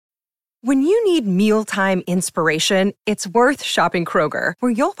When you need mealtime inspiration, it's worth shopping Kroger,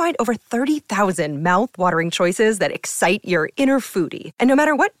 where you'll find over 30,000 mouth-watering choices that excite your inner foodie. And no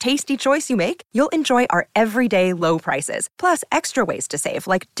matter what tasty choice you make, you'll enjoy our everyday low prices, plus extra ways to save,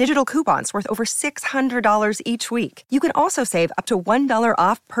 like digital coupons worth over $600 each week. You can also save up to $1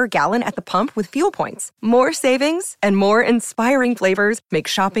 off per gallon at the pump with fuel points. More savings and more inspiring flavors make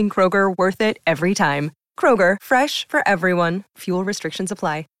shopping Kroger worth it every time. Kroger, fresh for everyone. Fuel restrictions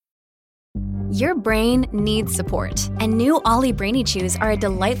apply. Your brain needs support, and new Ollie Brainy Chews are a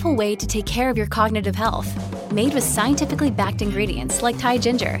delightful way to take care of your cognitive health. Made with scientifically backed ingredients like Thai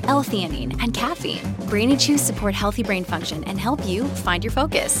ginger, L-theanine, and caffeine, Brainy Chews support healthy brain function and help you find your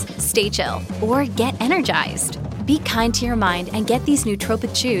focus, stay chill, or get energized. Be kind to your mind and get these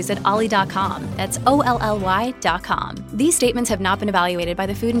nootropic chews at ollie.com. That's OLLY.com. These statements have not been evaluated by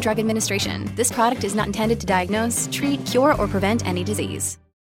the Food and Drug Administration. This product is not intended to diagnose, treat, cure, or prevent any disease.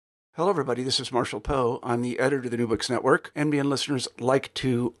 Hello, everybody. This is Marshall Poe. I'm the editor of the New Books Network. NBN listeners like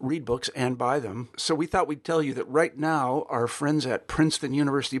to read books and buy them. So we thought we'd tell you that right now, our friends at Princeton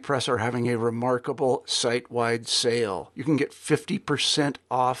University Press are having a remarkable site-wide sale. You can get 50%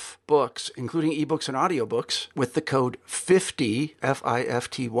 off books, including ebooks and audiobooks, with the code 50,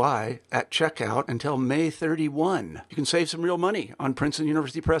 F-I-F-T-Y, at checkout until May 31. You can save some real money on Princeton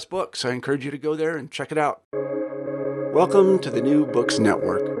University Press books. I encourage you to go there and check it out. Welcome to the New Books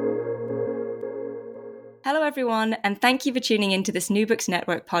Network. Hello, everyone, and thank you for tuning into this New Books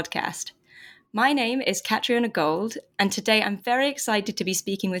Network podcast. My name is Catriona Gold, and today I'm very excited to be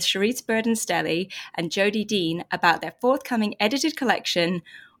speaking with Cherise Burden-Stelly and Jodi Dean about their forthcoming edited collection,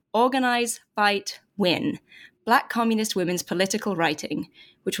 Organize, Fight, Win, Black Communist Women's Political Writing,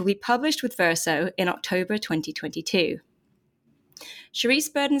 which will be published with Verso in October 2022.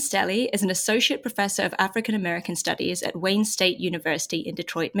 Cherise Burden-Stelly is an associate professor of African American Studies at Wayne State University in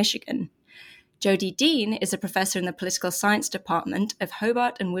Detroit, Michigan. Jodi Dean is a professor in the Political Science Department of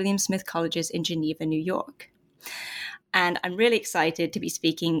Hobart and William Smith Colleges in Geneva, New York. And I'm really excited to be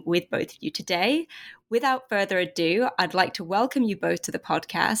speaking with both of you today. Without further ado, I'd like to welcome you both to the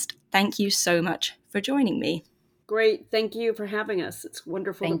podcast. Thank you so much for joining me. Great. Thank you for having us. It's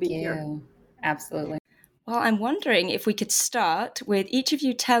wonderful to be here. Absolutely. Well, I'm wondering if we could start with each of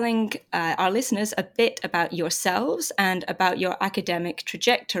you telling our listeners a bit about yourselves and about your academic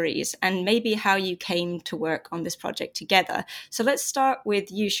trajectories and maybe how you came to work on this project together. So let's start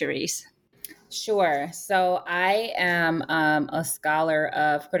with you, Cherise. Sure. So I am a scholar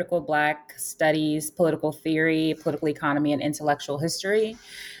of critical Black studies, political theory, political economy, and intellectual history.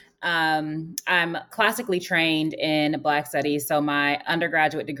 I'm classically trained in Black studies. So my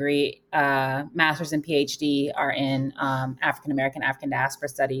undergraduate degree, master's and PhD are in African American, African diaspora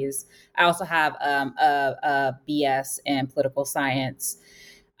studies. I also have a BS in political science.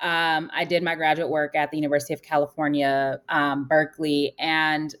 I did my graduate work at the University of California, Berkeley,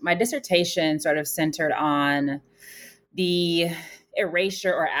 and my dissertation sort of centered on the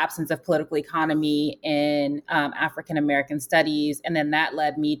erasure or absence of political economy in African American studies. And then that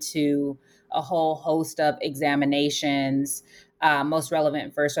led me to a whole host of examinations. Most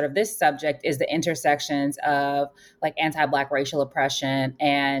relevant for sort of this subject is the intersections of like anti-Black racial oppression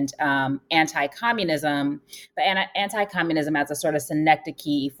and anti-communism, but anti-communism as a sort of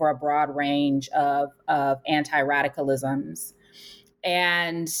synecdoche for a broad range of anti-radicalisms.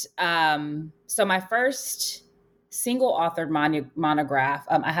 And so my first single-authored monograph.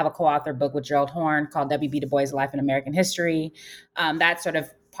 I have a co-authored book with Gerald Horne called W.B. Du Bois' Life in American History. That's sort of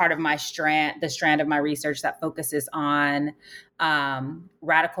part of my the strand of my research that focuses on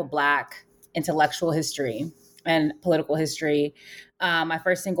radical Black intellectual history and political history. My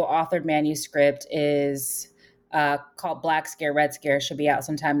first single-authored manuscript is called Black Scare, Red Scare, should be out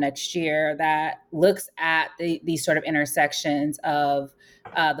sometime next year, that looks at these sort of intersections of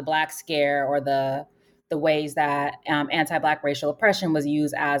the Black Scare or the ways that anti-Black racial oppression was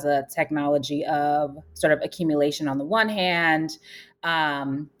used as a technology of sort of accumulation on the one hand,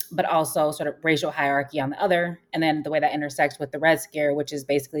 but also sort of racial hierarchy on the other. And then the way that intersects with the Red Scare, which is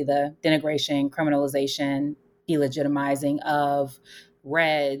basically the denigration, criminalization, delegitimizing of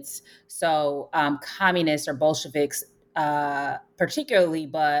Reds. So communists or Bolsheviks particularly,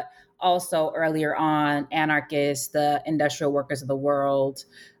 but also earlier on, anarchists, the industrial workers of the world,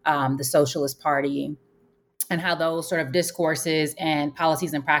 the Socialist Party, and how those sort of discourses and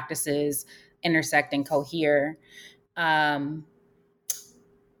policies and practices intersect and cohere.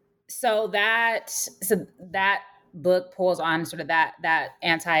 So that book pulls on sort of that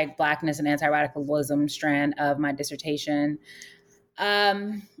anti-Blackness and anti-radicalism strand of my dissertation.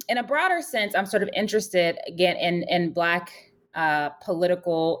 In a broader sense, I'm sort of interested again in Black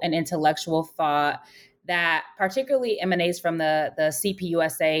political and intellectual thought that particularly emanates from the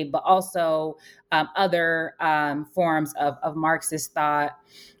CPUSA, but also other forms of Marxist thought.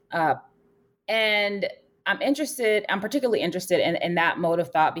 And I'm particularly interested in that mode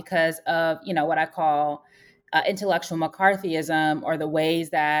of thought because of, what I call intellectual McCarthyism, or the ways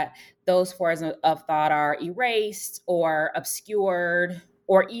that those forms of thought are erased or obscured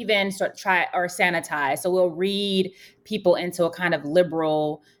or even sanitized. So we'll read people into a kind of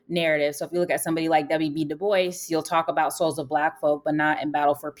liberal narrative. So if you look at somebody like W.B. Du Bois, you'll talk about souls of Black folk, but not in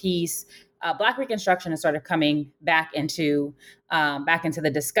Battle for Peace. Black Reconstruction is sort of coming back into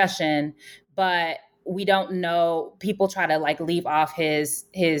the discussion, but we don't know. People try to leave off his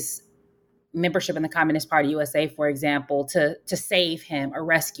membership in the Communist Party USA, for example, to save him or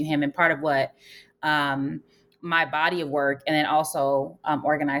rescue him. And part of what my body of work, and then also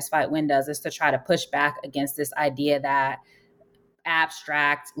Organized Fight Win, does is to try to push back against this idea that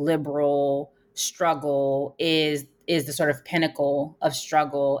abstract liberal struggle is the sort of pinnacle of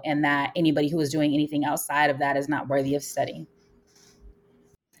struggle, and that anybody who is doing anything outside of that is not worthy of study.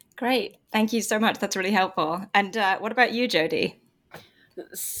 Great. Thank you so much. That's really helpful. And what about you, Jody?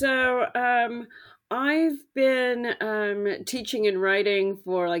 So I've been teaching and writing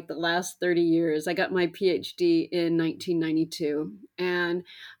for the last 30 years. I got my PhD in 1992. And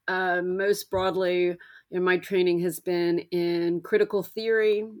most broadly, my training has been in critical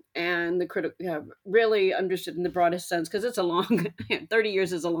theory and really understood in the broadest sense, because it's a long, 30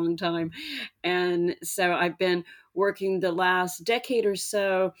 years is a long time. And so I've been working the last decade or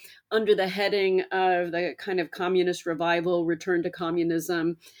so under the heading of the kind of communist revival, return to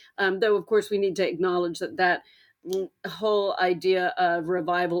communism. Though, of course, we need to acknowledge that whole idea of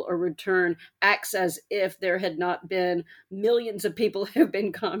revival or return acts as if there had not been millions of people who have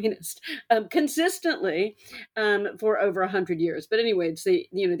been communist consistently for over 100 years. But anyway, it's the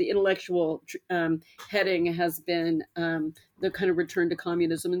intellectual heading has been the kind of return to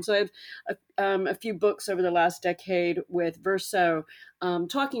communism. And so I have a few books over the last decade with Verso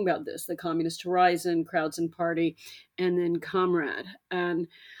talking about this: The Communist Horizon, Crowds and Party, and then Comrade.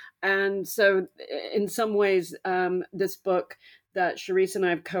 And so in some ways, this book that Charisse and I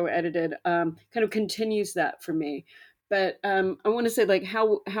have co-edited kind of continues that for me. But I want to say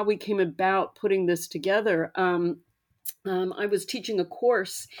how we came about putting this together. I was teaching a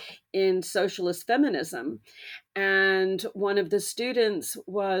course in socialist feminism, and one of the students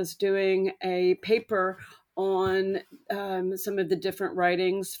was doing a paper on some of the different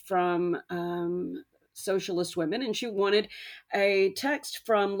writings from socialist women, and she wanted a text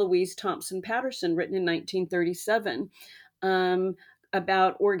from Louise Thompson Patterson written in 1937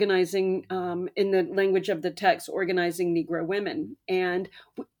 about organizing, in the language of the text, organizing Negro women. And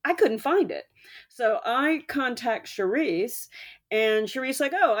I couldn't find it. So I contact Charisse, and Charisse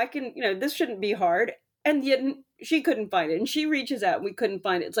oh, I can, this shouldn't be hard. And yet she couldn't find it. And she reaches out, and we couldn't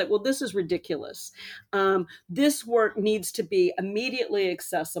find it. It's well, this is ridiculous. This work needs to be immediately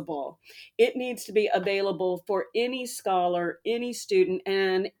accessible. It needs to be available for any scholar, any student,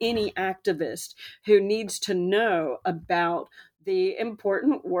 and any activist who needs to know about the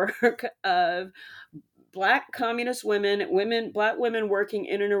important work of Black communist Black women working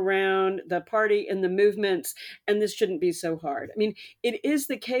in and around the party and the movements, and this shouldn't be so hard. I mean, it is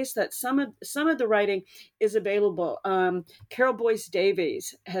the case that some of the writing is available. Carol Boyce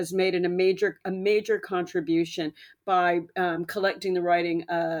Davies has made a major contribution by collecting the writing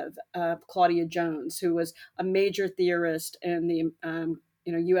of Claudia Jones, who was a major theorist in the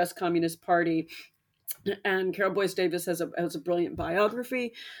U.S. Communist Party. And Carol Boyce Davies has a brilliant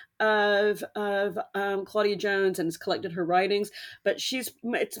biography of Claudia Jones and has collected her writings, but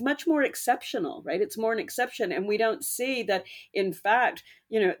it's much more exceptional, right? It's more an exception, and we don't see that. In fact,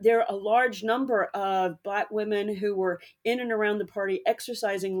 there are a large number of Black women who were in and around the party,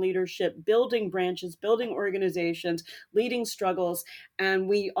 exercising leadership, building branches, building organizations, leading struggles, and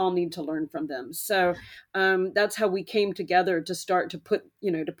we all need to learn from them. So that's how we came together to start to put,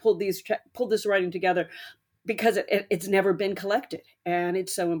 to pull this writing together, because it's never been collected, and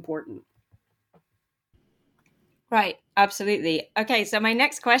it's so important. Right, absolutely. Okay, so my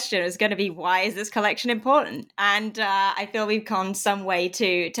next question is going to be, why is this collection important? And I feel we've gone some way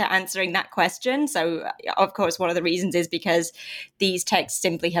to answering that question. So, of course, one of the reasons is because these texts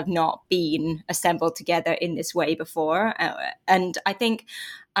simply have not been assembled together in this way before. And I think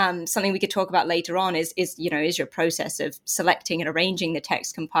something we could talk about later on is your process of selecting and arranging the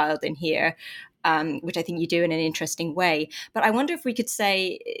text compiled in here. which I think you do in an interesting way. But I wonder if we could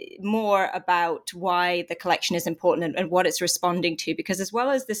say more about why the collection is important and what it's responding to, because as well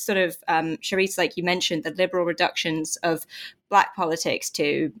as this sort of, Charisse, like you mentioned, the liberal reductions of Black politics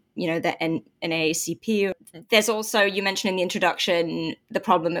to, the NAACP. There's also, you mentioned in the introduction, the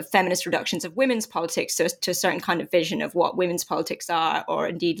problem of feminist reductions of women's politics to a certain kind of vision of what women's politics are, or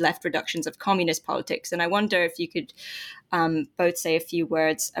indeed left reductions of communist politics. And I wonder if you could both say a few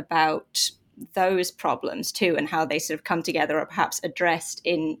words about those problems too, and how they sort of come together or perhaps addressed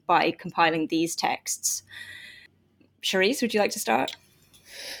by compiling these texts. Charisse, would you like to start?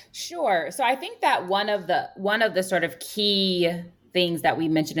 Sure. So I think that one of the sort of key things that we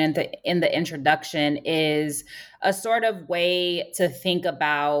mentioned in the introduction is a sort of way to think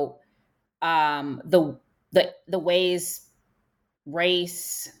about the ways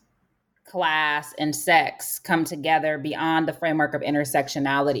race, class, and sex come together beyond the framework of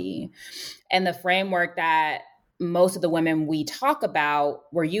intersectionality. And the framework that most of the women we talk about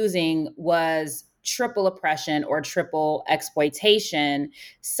were using was triple oppression or triple exploitation,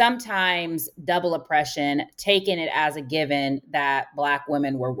 sometimes double oppression, taking it as a given that Black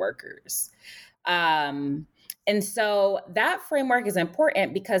women were workers. And so that framework is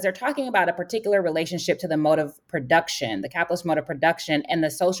important because they're talking about a particular relationship to the mode of production, the capitalist mode of production, and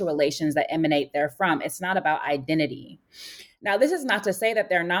the social relations that emanate therefrom. It's not about identity. Now, this is not to say that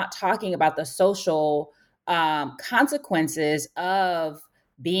they're not talking about the social consequences of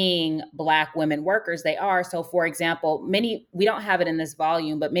being Black women workers. They are. So, for example, we don't have it in this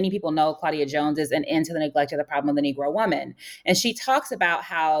volume, but many people know Claudia Jones's An End to the Neglect of the Problem of the Negro Woman. And she talks about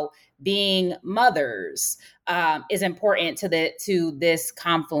how being mothers is important to this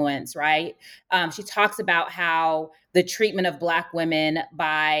confluence, right? She talks about how the treatment of Black women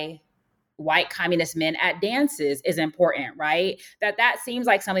by white communist men at dances is important, right? That seems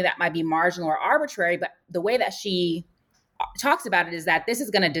like something that might be marginal or arbitrary, but the way that she talks about it is that this is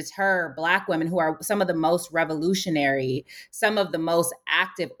going to deter Black women who are some of the most revolutionary, some of the most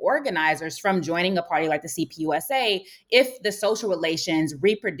active organizers from joining a party like the CPUSA if the social relations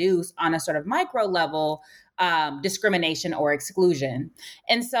reproduce on a sort of micro level discrimination or exclusion.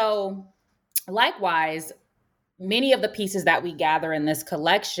 And so likewise, many of the pieces that we gather in this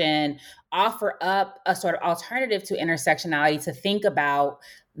collection offer up a sort of alternative to intersectionality to think about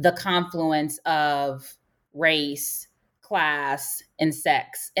the confluence of race, class, and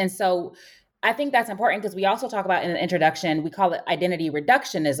sex. And so I think that's important because we also talk about in the introduction, we call it identity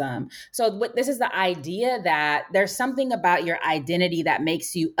reductionism. So this is the idea that there's something about your identity that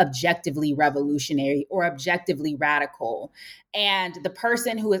makes you objectively revolutionary or objectively radical. And the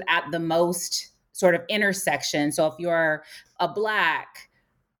person who is at the most sort of intersection, so if you're a Black,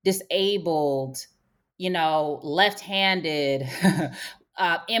 disabled, left-handed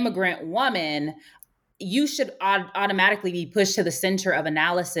immigrant woman, you should automatically be pushed to the center of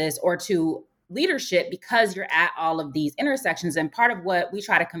analysis or to leadership because you're at all of these intersections. And part of what we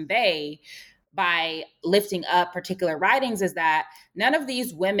try to convey by lifting up particular writings is that none of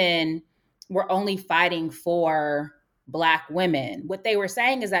these women were only fighting for Black women. What they were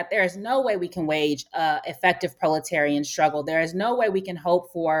saying is that there is no way we can wage an effective proletarian struggle. There is no way we can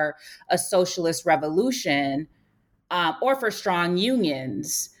hope for a socialist revolution or for strong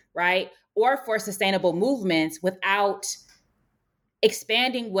unions, right? Or for sustainable movements without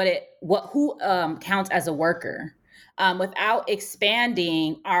expanding who counts as a worker, without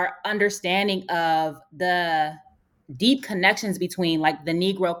expanding our understanding of the deep connections between like the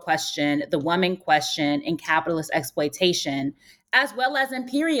Negro question, the woman question, and capitalist exploitation, as well as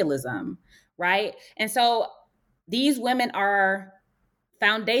imperialism, right? And so these women are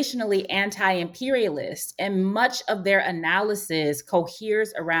foundationally anti-imperialist, and much of their analysis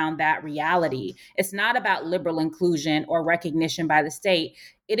coheres around that reality. It's not about liberal inclusion or recognition by the state.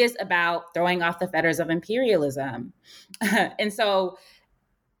 It is about throwing off the fetters of imperialism. And so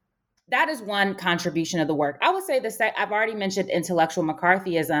that is one contribution of the work. I would say I've already mentioned intellectual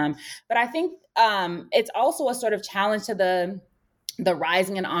McCarthyism, but I think it's also a sort of challenge to the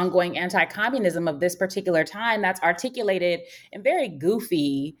rising and ongoing anti-communism of this particular time that's articulated in very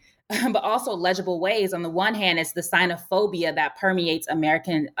goofy, but also legible ways. On the one hand, it's the xenophobia that permeates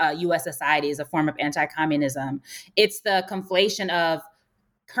American U.S. society as a form of anti-communism. It's the conflation of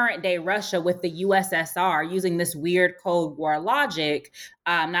current day Russia with the USSR using this weird Cold War logic,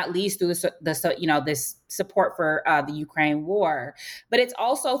 not least through this support for the Ukraine war, but it's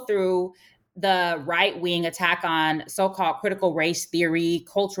also through the right-wing attack on so-called critical race theory,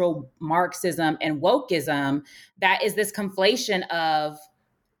 cultural Marxism, and wokeism that is this conflation of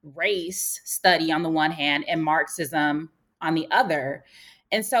race study on the one hand and Marxism on the other.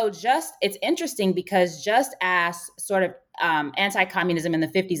 And so it's interesting because just as sort of anti-communism in the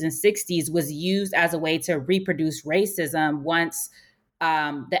 50s and 60s was used as a way to reproduce racism once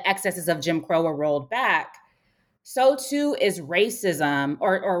the excesses of Jim Crow were rolled back, so too is racism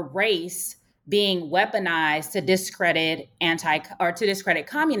or race being weaponized to discredit to discredit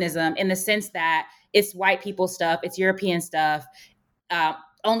communism, in the sense that it's white people stuff, it's European stuff.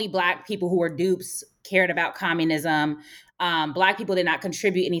 Only Black people who were dupes cared about communism. Black people did not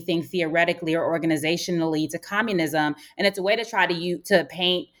contribute anything theoretically or organizationally to communism. And it's a way to try to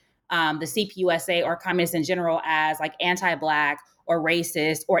paint the CPUSA or communists in general as like anti-Black or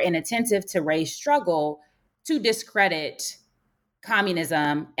racist or inattentive to race struggle, to discredit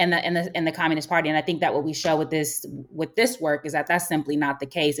communism and the Communist Party. And I think that what we show with this work is that that's simply not the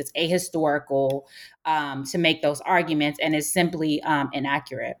case. It's ahistorical to make those arguments, and is simply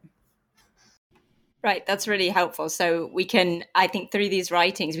inaccurate. Right, that's really helpful. So we can, I think, through these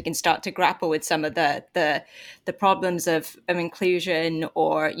writings, we can start to grapple with some of the problems of inclusion,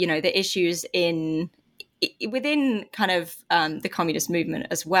 or the issues within kind of the communist movement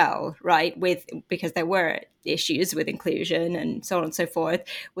as well, right? Because there were issues with inclusion and so on and so forth,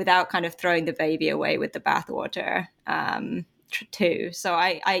 without kind of throwing the baby away with the bathwater too. So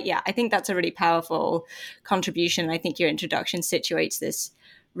I think that's a really powerful contribution. I think your introduction situates this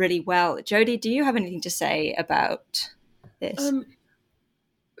really well. Jody, do you have anything to say about this?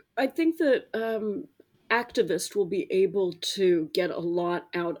 I think that activists will be able to get a lot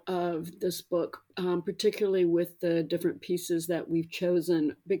out of this book, particularly with the different pieces that we've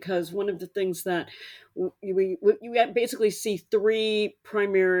chosen, because one of the things that you basically see three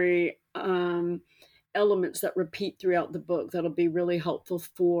primary elements that repeat throughout the book that'll be really helpful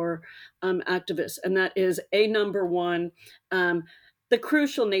for activists. And that is number one, the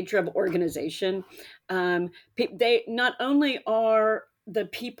crucial nature of organization. They not only are the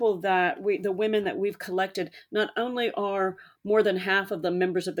people the women that we've collected, not only are more than half of them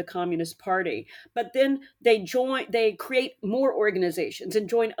members of the Communist Party, but then they create more organizations and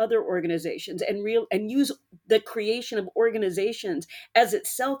join other organizations and use the creation of organizations as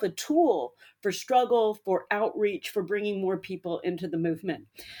itself a tool for struggle, for outreach, for bringing more people into the movement.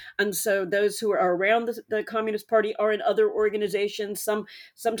 And so those who are around the Communist Party are in other organizations.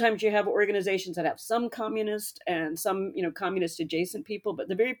 Sometimes you have organizations that have some communist and some, communist adjacent people. But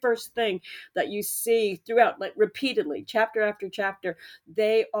the very first thing that you see throughout, like repeatedly, chapter after chapter,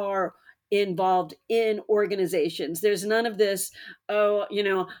 they are involved in organizations. There's none of this, I'm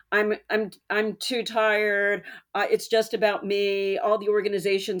too tired. It's just about me. All the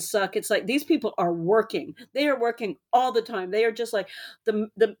organizations suck. It's like these people are working. They are working all the time. They are just like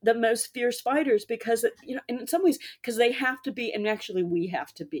the most fierce fighters because, in some ways, because they have to be, and actually we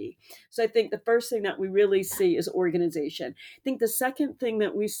have to be. So I think the first thing that we really see is organization. I think the second thing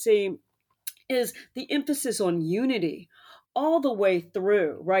that we see is the emphasis on unity all the way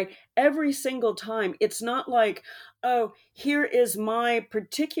through, right? Every single time. It's not like, oh, here is my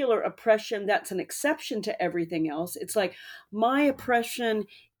particular oppression that's an exception to everything else. It's like my oppression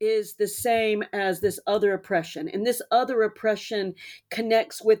is the same as this other oppression, and this other oppression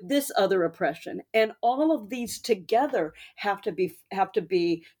connects with this other oppression, and all of these together have to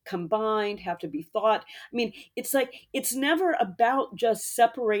be combined, have to be thought. I mean, it's like it's never about just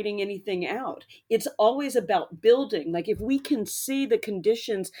separating anything out. It's always about building. Like if we can see the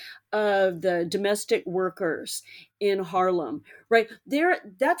conditions of the domestic workers in Harlem, right there,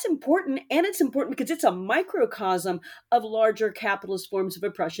 that's important. And it's important because it's a microcosm of larger capitalist forms of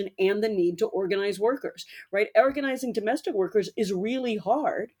oppression and the need to organize workers, right? Organizing domestic workers is really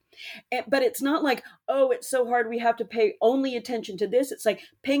hard. But it's not like, oh, it's so hard, we have to pay only attention to this. It's like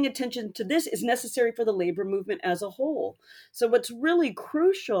paying attention to this is necessary for the labor movement as a whole. So what's really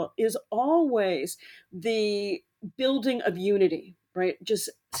crucial is always the building of unity, right? Just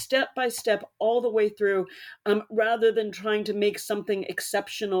step by step all the way through, rather than trying to make something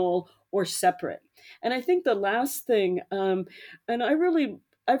exceptional or separate. And I think the last thing, and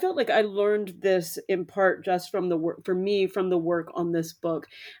I felt like I learned this in part just from the work, for me, from the work on this book.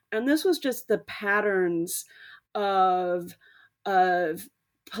 And this was just the patterns of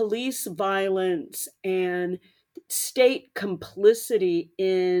police violence and state complicity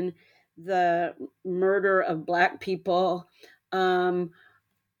in the murder of Black people in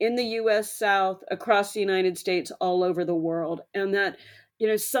the U.S. South, across the United States, all over the world. And that,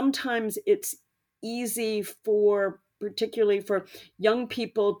 sometimes it's easy particularly for young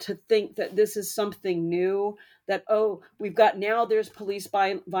people to think that this is something new, that, there's police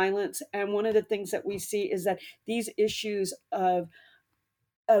violence. And one of the things that we see is that these issues of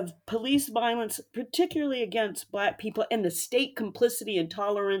of police violence, particularly against Black people, and the state complicity and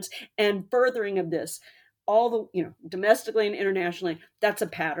tolerance and furthering of this, all the, domestically and internationally, that's a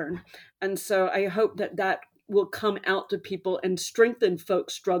pattern. And so I hope that that will come out to people and strengthen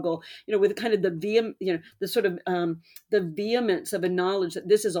folks' struggle, with kind of the sort of the vehemence of a knowledge that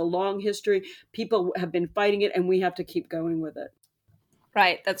this is a long history. People have been fighting it, and we have to keep going with it.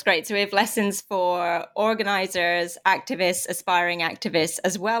 Right, that's great. So we have lessons for organizers, activists, aspiring activists,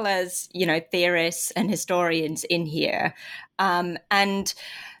 as well as, theorists and historians in here. And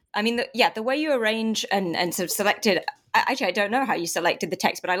I mean, the way you arrange and sort of selected, actually, I don't know how you selected the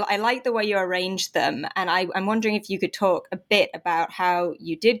text, but I like the way you arranged them. And I'm wondering if you could talk a bit about how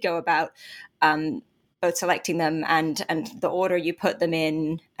you did go about both selecting them and the order you put them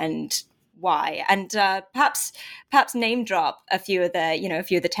in and why, and perhaps name drop a few of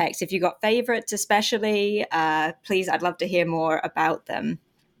the texts. If you got favorites, especially, please, I'd love to hear more about them.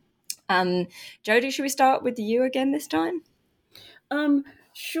 Jody, should we start with you again this time?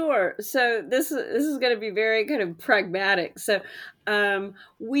 Sure. So this is going to be very kind of pragmatic. So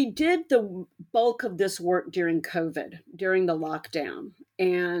we did the bulk of this work during COVID, during the lockdown,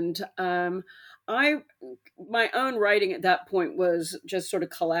 and my own writing at that point was just sort of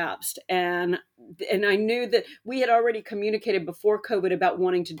collapsed, and I knew that we had already communicated before COVID about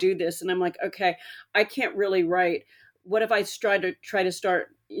wanting to do this, and I'm like, okay, I can't really write. What if I try to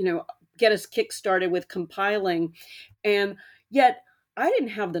start, get us kickstarted with compiling, and yet I didn't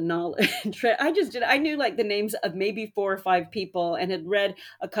have the knowledge. I knew like the names of maybe 4 or 5 people and had read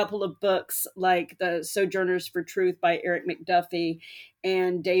a couple of books like The Sojourners for Truth by Eric McDuffie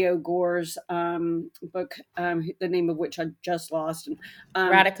and Deo Gore's book, the name of which I just lost.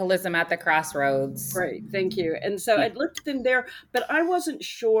 Radicalism at the Crossroads. Right, thank you. And so I looked in there, but I wasn't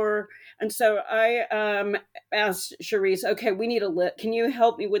sure. And so I asked Charisse, okay, we need a list. Can you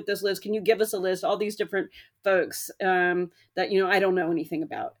help me with this list? Can you give us a list? All these different folks that, I don't know anything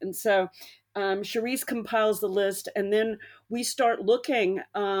about. And so Charisse compiles the list, and then we start looking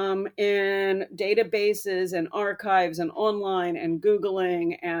in databases and archives and online and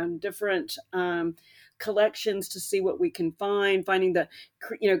Googling and different collections to see what we can finding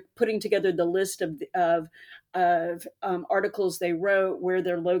putting together the list of articles they wrote, where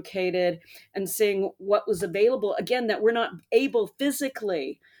they're located, and seeing what was available. Again, that we're not able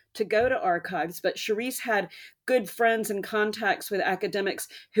physically to go to archives, but Charisse had good friends and contacts with academics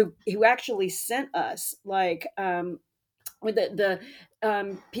who actually sent us with the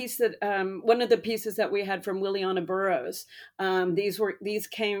piece that one of the pieces that we had from Liliana Burrows. These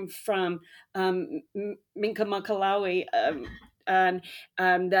came from Minka Makalawi. And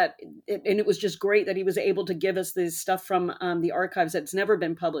it was just great that he was able to give us this stuff from the archives that's never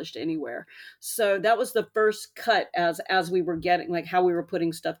been published anywhere. So that was the first cut as we were getting, like, how we were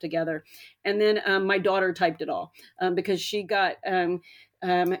putting stuff together. And then my daughter typed it all because she got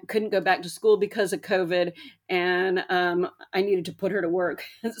couldn't go back to school because of COVID, and I needed to put her to work.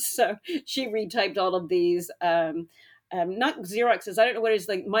 So she retyped all of these, not Xeroxes, I don't know what it is,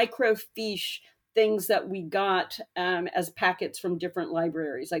 like microfiche things that we got as packets from different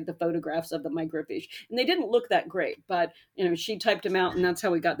libraries, like the photographs of the microfiche. And they didn't look that great, but she typed them out, and that's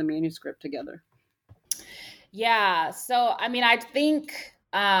how we got the manuscript together. Yeah. So, I mean, I think,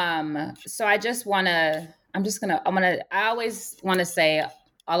 so I always want to say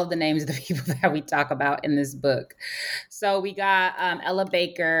all of the names of the people that we talk about in this book. So we got Ella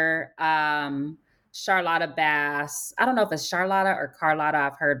Baker, Charlotta Bass. I don't know if it's Charlotta or Carlotta.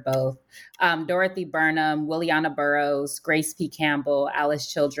 I've heard both. Dorothy Burnham, Liliana Burrows, Grace P. Campbell, Alice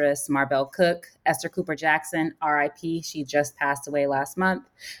Childress, Marbell Cook, Esther Cooper Jackson, R.I.P. She just passed away last month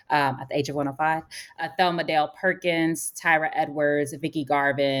at the age of 105. Thelma Dale Perkins, Tyra Edwards, Vicki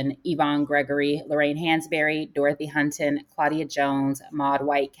Garvin, Yvonne Gregory, Lorraine Hansberry, Dorothy Hunton, Claudia Jones, Maud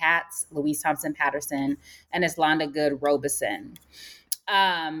White Katz, Louise Thompson Patterson, and Islanda Good Robeson.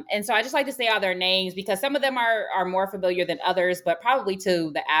 And so I just like to say all their names because some of them are more familiar than others, but probably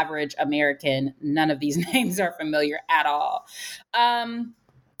to the average American, none of these names are familiar at all. And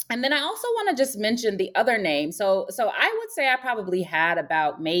then I also want to just mention the other names. So I would say I probably had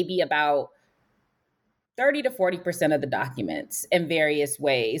about 30 to 40% of the documents in various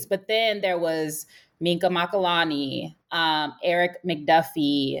ways. But then there was Minka Makalani, Eric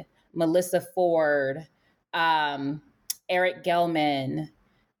McDuffie, Melissa Ford, Eric Gelman,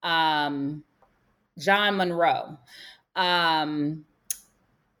 John Monroe,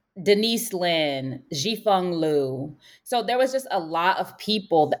 Denise Lin, Jifeng Liu. So there was just a lot of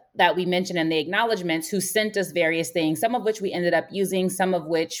people that we mentioned in the acknowledgments who sent us various things, some of which we ended up using, some of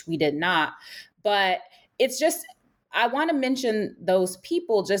which we did not. But it's just I want to mention those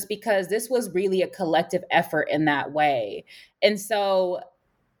people just because this was really a collective effort in that way. And so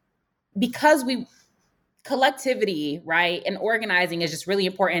because collectivity, right, and organizing is just really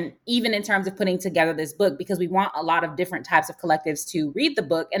important, even in terms of putting together this book, because we want a lot of different types of collectives to read the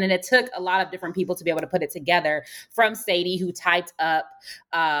book. And then it took a lot of different people to be able to put it together, from Sadie, who typed up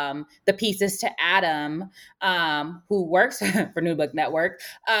the pieces, to Adam, who works for New Book Network,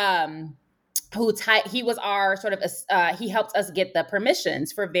 he was our sort of, he helped us get the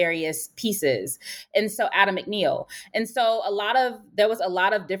permissions for various pieces. And so Adam McNeil. And so there was a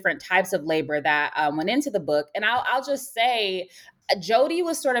lot of different types of labor that went into the book. And I'll just say, Jody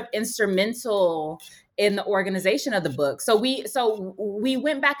was sort of instrumental in the organization of the book. So we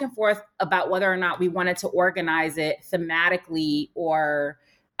went back and forth about whether or not we wanted to organize it thematically or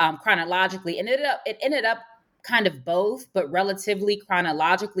chronologically. And it ended up kind of both, but relatively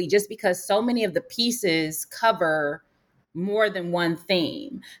chronologically, just because so many of the pieces cover more than one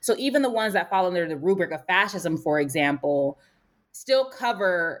theme. So even the ones that fall under the rubric of fascism, for example, still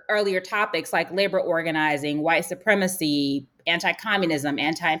cover earlier topics like labor organizing, white supremacy, anti-communism,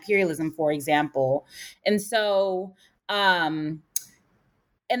 anti-imperialism, for example. And so,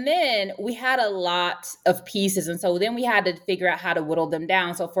 and then we had a lot of pieces. And so then we had to figure out how to whittle them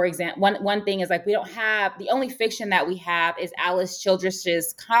down. So for example, one thing is, like, we don't have, the only fiction that we have is Alice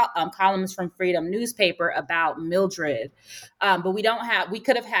Childress's columns from Freedom newspaper about Mildred. But we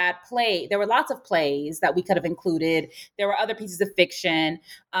could have had there were lots of plays that we could have included. There were other pieces of fiction.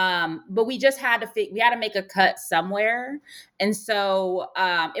 But we just had to make a cut somewhere. And so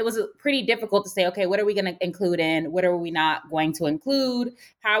it was pretty difficult to say, okay, what are we going to include in? What are we not going to include?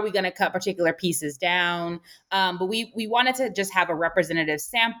 How are we going to cut particular pieces down? But we wanted to just have a representative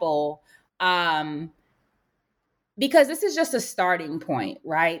sample, because this is just a starting point,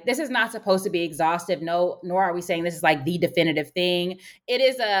 right? This is not supposed to be exhaustive. No, nor are we saying this is like the definitive thing.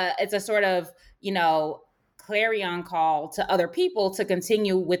 It's a sort of, clarion call to other people to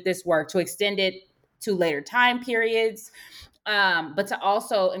continue with this work, to extend it to later time periods, but to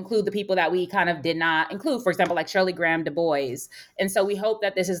also include the people that we kind of did not include, for example, like Shirley Graham Du Bois. And so we hope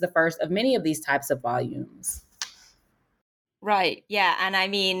that this is the first of many of these types of volumes. Right. Yeah. And I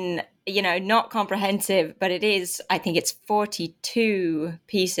mean, not comprehensive, but it is, I think it's 42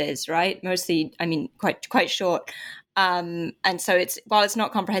 pieces, right? Mostly, I mean, quite short. And so while it's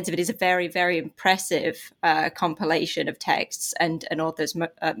not comprehensive, it is a very, very impressive compilation of texts and authors,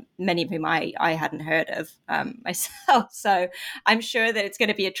 many of whom I hadn't heard of myself. So I'm sure that it's going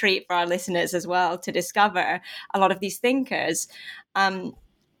to be a treat for our listeners as well to discover a lot of these thinkers. I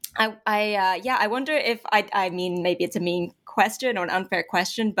wonder if I mean, maybe it's a mean question or an unfair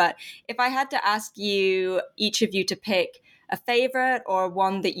question, but if I had to ask each of you to pick a favorite or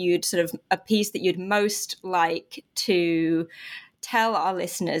one that a piece that you'd most like to tell our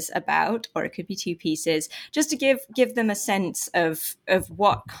listeners about, or it could be two pieces, just to give them a sense of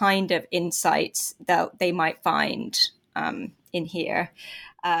what kind of insights that they might find in here.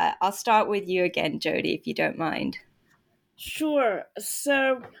 I'll start with you again, Jody, if you don't mind. Sure.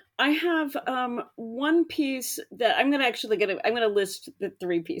 So I have one piece that I'm going to list the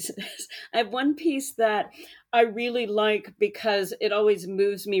three pieces. I have one piece that I really like because it always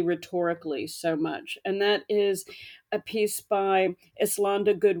moves me rhetorically so much. And that is a piece by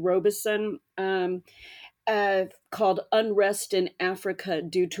Islanda Good Robeson, called Unrest in Africa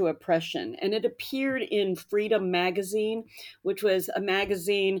Due to Oppression. And it appeared in Freedom Magazine, which was a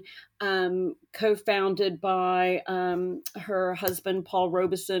magazine co-founded by her husband, Paul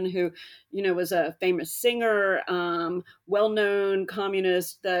Robeson, who, was a famous singer, well-known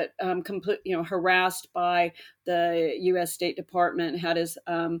communist that harassed by the U.S. State Department, had his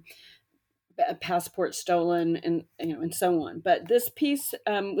passport stolen, and so on. But this piece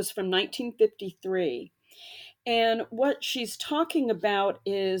was from 1953. And what she's talking about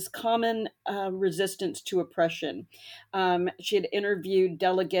is common resistance to oppression. She had interviewed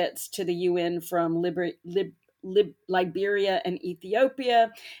delegates to the UN from Liberia and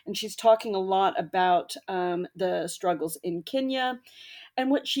Ethiopia, and she's talking a lot about the struggles in Kenya. And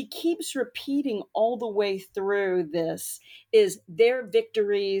what she keeps repeating all the way through this is their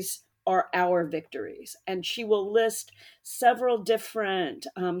victories are our victories. And she will list several different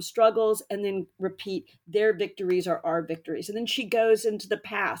struggles and then repeat their victories are our victories. And then she goes into the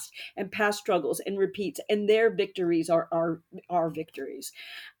past and past struggles and repeats, and their victories are our victories.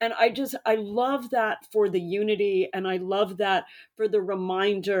 And I love that for the unity, and I love that for the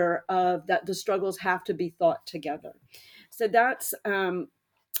reminder of that the struggles have to be thought together. So that's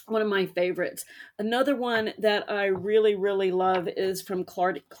one of my favorites. Another one that I really, really love is from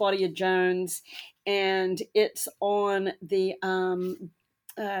Claudia Jones, and it's on the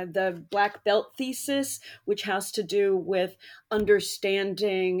Black Belt thesis, which has to do with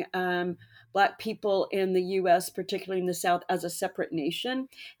understanding Black people in the U.S., particularly in the South, as a separate nation.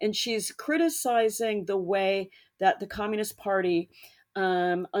 And she's criticizing the way that the Communist Party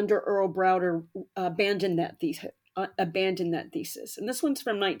under Earl Browder abandoned that thesis. And this one's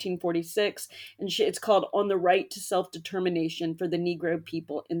from 1946, and it's called On the Right to Self-Determination for the Negro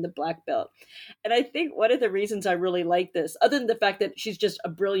People in the Black Belt. And I think one of the reasons I really like this, other than the fact that she's just a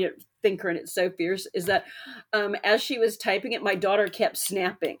brilliant thinker and it's so fierce, is that as she was typing it, my daughter kept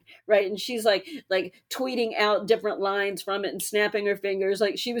snapping, right? And she's like tweeting out different lines from it and snapping her fingers.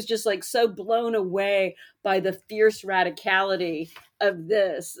 Like she was just like so blown away by the fierce radicality of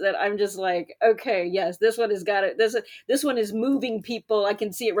this that I'm just like, okay, yes, this one has got it. This one is moving people. I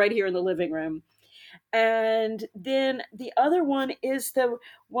can see it right here in the living room. And then the other one is the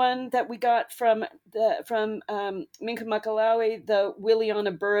one that we got from Minka Makalawi, the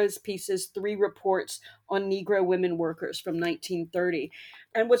Williana Burroughs pieces, 3 Reports on Negro Women Workers from 1930.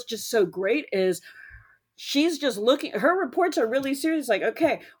 And what's just so great is she's just looking, her reports are really serious. Like,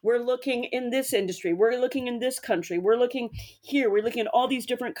 okay, we're looking in this industry, we're looking in this country, we're looking here, we're looking at all these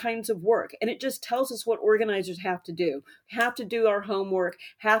different kinds of work. And it just tells us what organizers have to do our homework,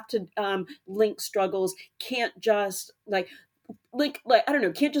 have to link struggles, can't just like, I don't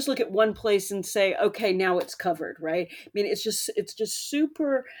know, can't just look at one place and say, okay, now it's covered, right? I mean, it's just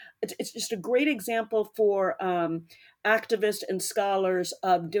super, it's just a great example for activists and scholars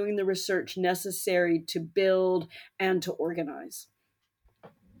of doing the research necessary to build and to organize.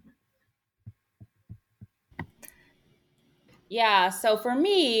 Yeah, so for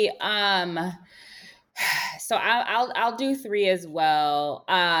me, so I'll do 3 as well.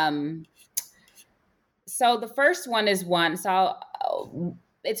 So the first one is one. So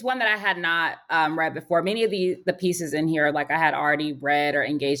it's one that I had not read before. Many of the pieces in here, like I had already read or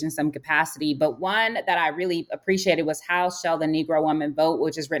engaged in some capacity, but one that I really appreciated was How Shall the Negro Woman Vote,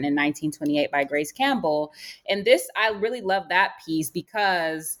 which is written in 1928 by Grace Campbell. And this, I really love that piece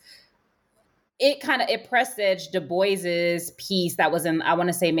because it presaged Du Bois's piece that was in, I want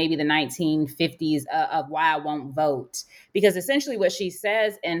to say maybe the 1950s of Why I Won't Vote. Because essentially what she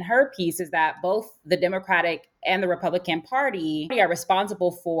says in her piece is that both the Democratic and the Republican Party are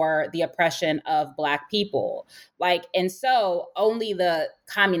responsible for the oppression of Black people. And so only the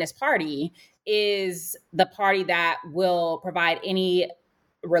Communist Party is the party that will provide any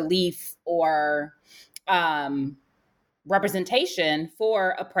relief or representation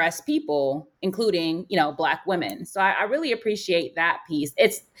for oppressed people, including, Black women. So I really appreciate that piece.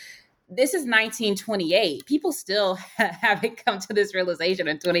 This is 1928. People still haven't come to this realization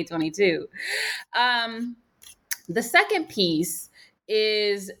in 2022. The second piece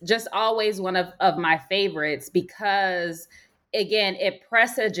is just always one of my favorites because, again, it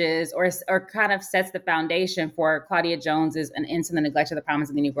presages or kind of sets the foundation for Claudia Jones's An End to the Neglect of the Promise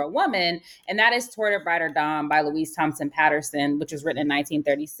of the Negro Woman. And that is Toward a Brighter Dawn by Louise Thompson Patterson, which was written in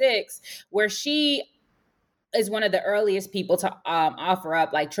 1936, where she is one of the earliest people to offer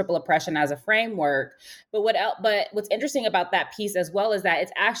up triple oppression as a framework. But what's interesting about that piece as well is that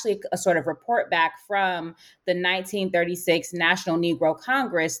it's actually a sort of report back from the 1936 National Negro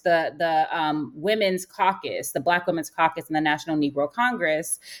Congress, the Women's Caucus, the Black Women's Caucus in the National Negro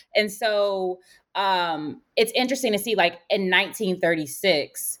Congress. And so it's interesting to see, in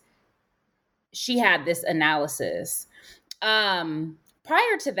 1936, she had this analysis.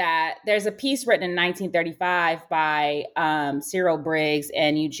 Prior to that, there's a piece written in 1935 by Cyril Briggs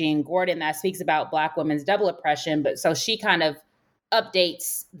and Eugene Gordon that speaks about Black women's double oppression. But so she kind of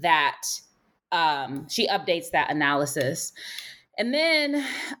updates that. She updates that analysis. And then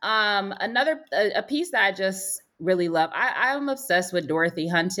a piece that I just really love. I'm obsessed with Dorothy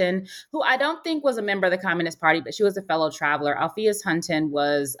Hunton, who I don't think was a member of the Communist Party, but she was a fellow traveler. Alpheus Hunton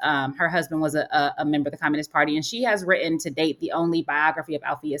was, her husband was a member of the Communist Party, and she has written to date the only biography of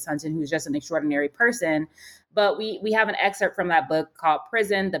Alpheus Hunton, who's just an extraordinary person. But we have an excerpt from that book called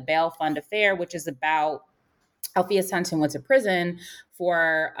Prison, the Bail Fund Affair, which is about Alpheus Hunton went to prison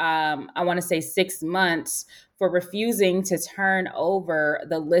for, I want to say 6 months for refusing to turn over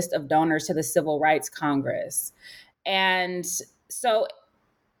the list of donors to the Civil Rights Congress. And so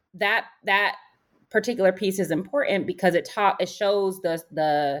that particular piece is important because it shows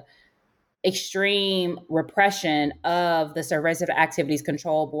the extreme repression of the Subversive Activities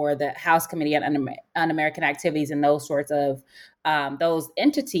Control Board, the House Committee on Un-American Activities, and those sorts of those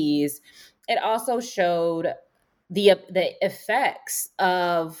entities. It also showed the effects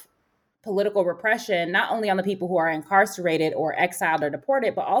of political repression, not only on the people who are incarcerated or exiled or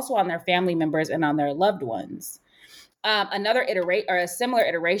deported, but also on their family members and on their loved ones. A similar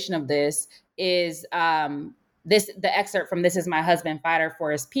iteration of this is the excerpt from "This Is My Husband, Fighter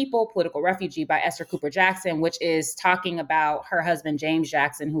for His People, Political Refugee" by Esther Cooper Jackson, which is talking about her husband, James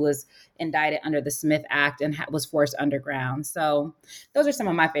Jackson, who was indicted under the Smith Act and was forced underground. So those are some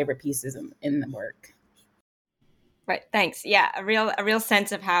of my favorite pieces in the work. Right. Thanks. Yeah, a real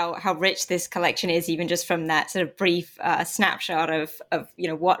sense of how rich this collection is, even just from that sort of brief snapshot of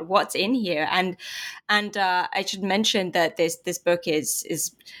what's in here. And I should mention that this book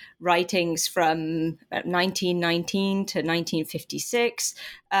is writings from 1919 to 1956,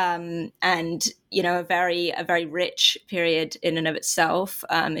 and a very rich period in and of itself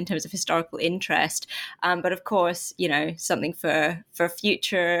in terms of historical interest. But of course, something for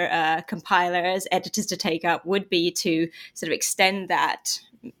future compilers, editors to take up would be to sort of extend that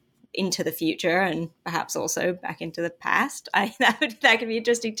into the future and perhaps also back into the past. That could be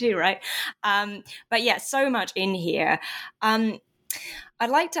interesting too, right? But yeah, so much in here. I'd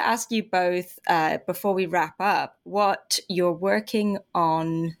like to ask you both, before we wrap up, what you're working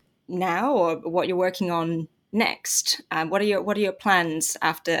on now or what you're working on next. What are your plans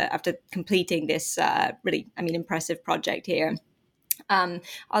after completing this really, impressive project here?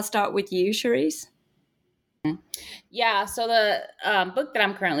 I'll start with you, Cherise. Yeah, so the book that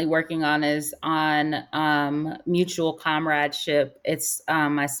I'm currently working on is on mutual comradeship. It's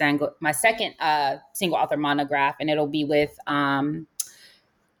my second single author monograph, and it'll be with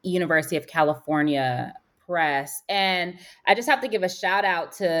University of California Press. And I just have to give a shout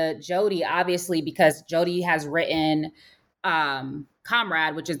out to Jody, obviously, because Jody has written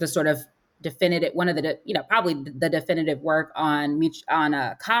Comrade, which is the sort of definitive, one of the, probably the definitive work on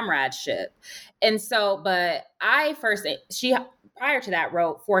comradeship. And so, but she prior to that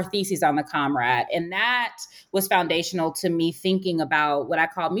wrote 4 theses on the Comrade. And that was foundational to me thinking about what I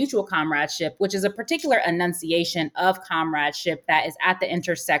call mutual comradeship, which is a particular enunciation of comradeship that is at the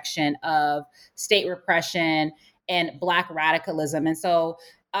intersection of state repression and Black radicalism. And so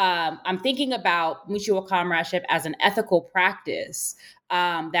I'm thinking about mutual comradeship as an ethical practice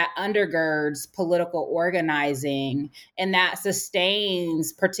that undergirds political organizing and that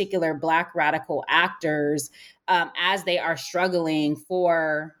sustains particular Black radical actors as they are struggling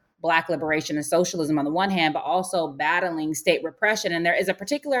for Black liberation and socialism on the one hand, but also battling state repression. And there is a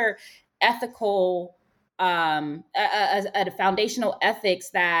particular ethical, a foundational ethics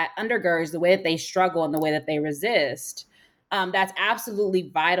that undergirds the way that they struggle and the way that they resist. That's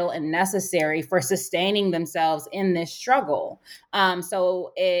absolutely vital and necessary for sustaining themselves in this struggle.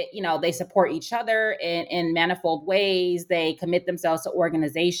 So they support each other in manifold ways. They commit themselves to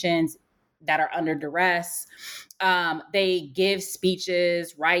organizations that are under duress. They give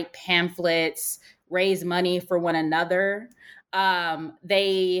speeches, write pamphlets, raise money for one another.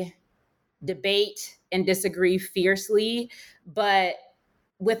 They debate and disagree fiercely, but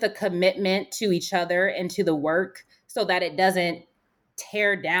with a commitment to each other and to the work so that it doesn't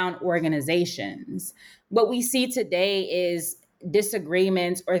tear down organizations. What we see today is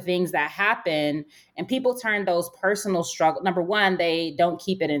disagreements or things that happen, and people turn those personal struggles. Number one, they don't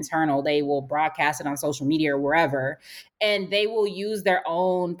keep it internal. They will broadcast it on social media or wherever, and they will use their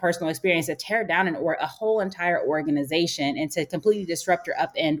own personal experience to tear down a whole entire organization and to completely disrupt your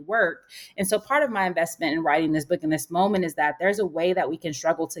upend work. And so part of my investment in writing this book in this moment is that there's a way that we can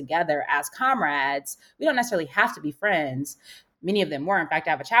struggle together as comrades. We don't necessarily have to be friends. Many of them were. In fact, I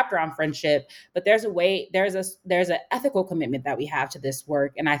have a chapter on friendship, but there's an ethical commitment that we have to this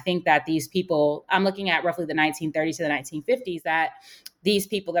work. And I think that these people, I'm looking at roughly the 1930s to the 1950s, that these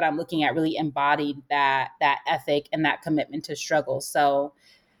people that I'm looking at really embodied that ethic and that commitment to struggle. So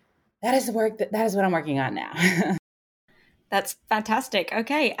that is the work that is what I'm working on now. That's fantastic.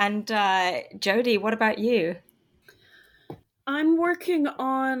 Okay. And Jody, what about you? I'm working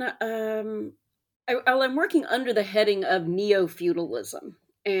on, I'm working under the heading of neo-feudalism,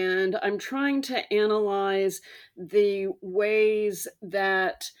 and I'm trying to analyze the ways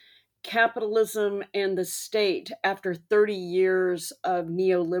that capitalism and the state, after 30 years of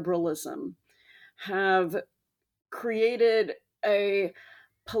neoliberalism, have created a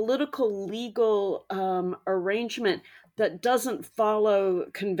political legal arrangement that doesn't follow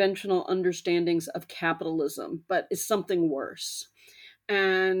conventional understandings of capitalism, but is something worse.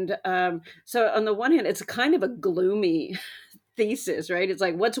 And so on the one hand, it's kind of a gloomy thesis, right? It's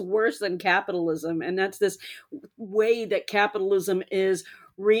like, what's worse than capitalism? And that's this way that capitalism is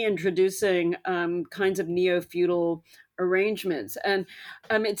reintroducing kinds of neo-feudal arrangements. And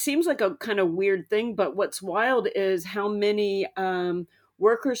it seems like a kind of weird thing, but what's wild is how many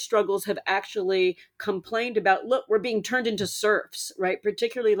worker struggles have actually complained about, look, we're being turned into serfs, right?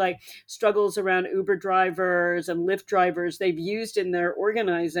 Particularly like struggles around Uber drivers and Lyft drivers. They've used in their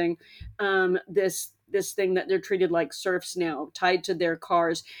organizing this thing that they're treated like serfs now, tied to their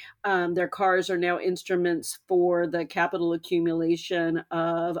cars. Their cars are now instruments for the capital accumulation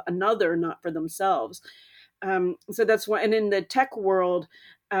of another, not for themselves. So that's why, and in the tech world,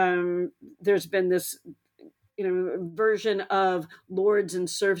 there's been this version of lords and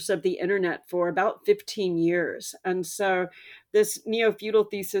serfs of the internet for about 15 years. And so this neo-feudal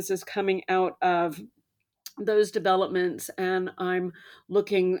thesis is coming out of those developments. And I'm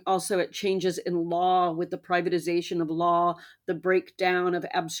looking also at changes in law with the privatization of law, the breakdown of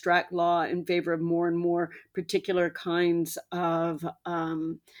abstract law in favor of more and more particular kinds of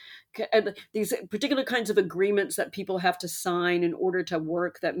these particular kinds of agreements that people have to sign in order to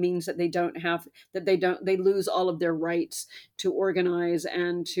work. That means that they lose all of their rights to organize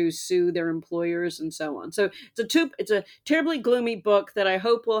and to sue their employers and so on. So it's a terribly gloomy book that I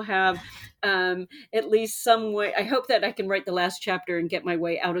hope will have at least some way. I hope that I can write the last chapter and get my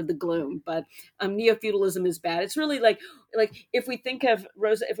way out of the gloom. But neo-feudalism is bad. It's really like if we think of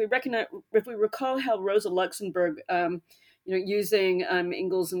Rosa, if we recall how Rosa Luxemburg using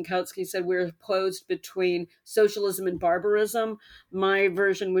Engels and Kautsky said we're posed between socialism and barbarism. My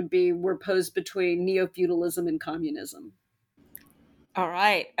version would be we're posed between neo-feudalism and communism. All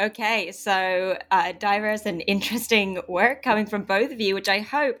right. Okay. So diverse and interesting work coming from both of you, which I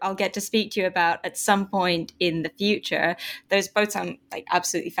hope I'll get to speak to you about at some point in the future. Those both sound like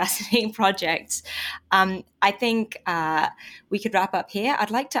absolutely fascinating projects. I think we could wrap up here.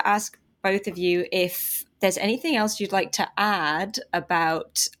 I'd like to ask both of you if there's anything else you'd like to add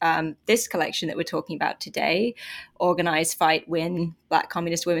about this collection that we're talking about today, Organize, Fight, Win, Black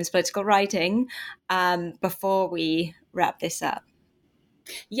Communist Women's Political Writing, before we wrap this up.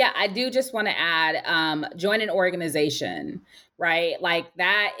 Yeah, I do just want to add, join an organization, right? Like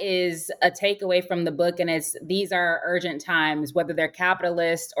that is a takeaway from the book. And these are urgent times, whether they're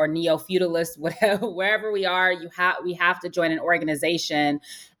capitalist or neo-feudalist, whatever, wherever we are, we have to join an organization.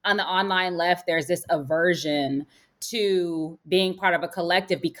 On the online left, there's this aversion to being part of a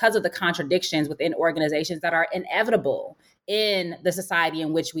collective because of the contradictions within organizations that are inevitable in the society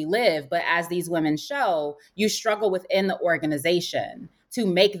in which we live. But as these women show, you struggle within the organization to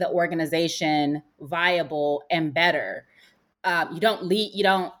make the organization viable and better. You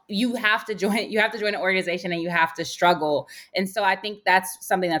have to join an organization and you have to struggle. And so I think that's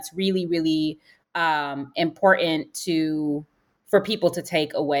something that's really, really important for people to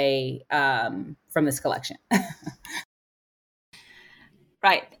take away from this collection.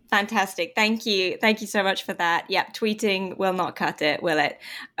 Right. Fantastic. Thank you. Thank you so much for that. Yep. Tweeting will not cut it, will it?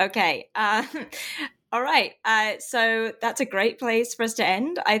 Okay. All right. So that's a great place for us to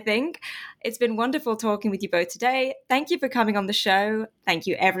end, I think. It's been wonderful talking with you both today. Thank you for coming on the show. Thank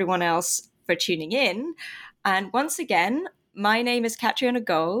you, everyone else, for tuning in. And once again, my name is Catriona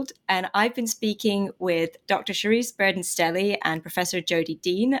Gold, and I've been speaking with Dr. Cherise Burden-Stelly and Professor Jodi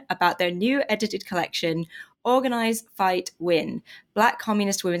Dean about their new edited collection, Organize, Fight, Win, Black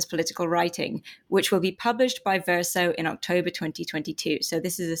Communist Women's Political Writing, which will be published by Verso in October 2022. So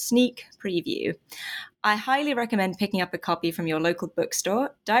this is a sneak preview. I highly recommend picking up a copy from your local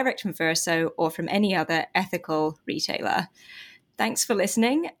bookstore, direct from Verso, or from any other ethical retailer. Thanks for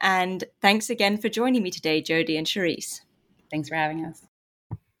listening, and thanks again for joining me today, Jodi and Cherise. Thanks for having us.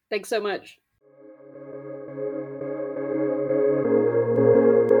 Thanks so much.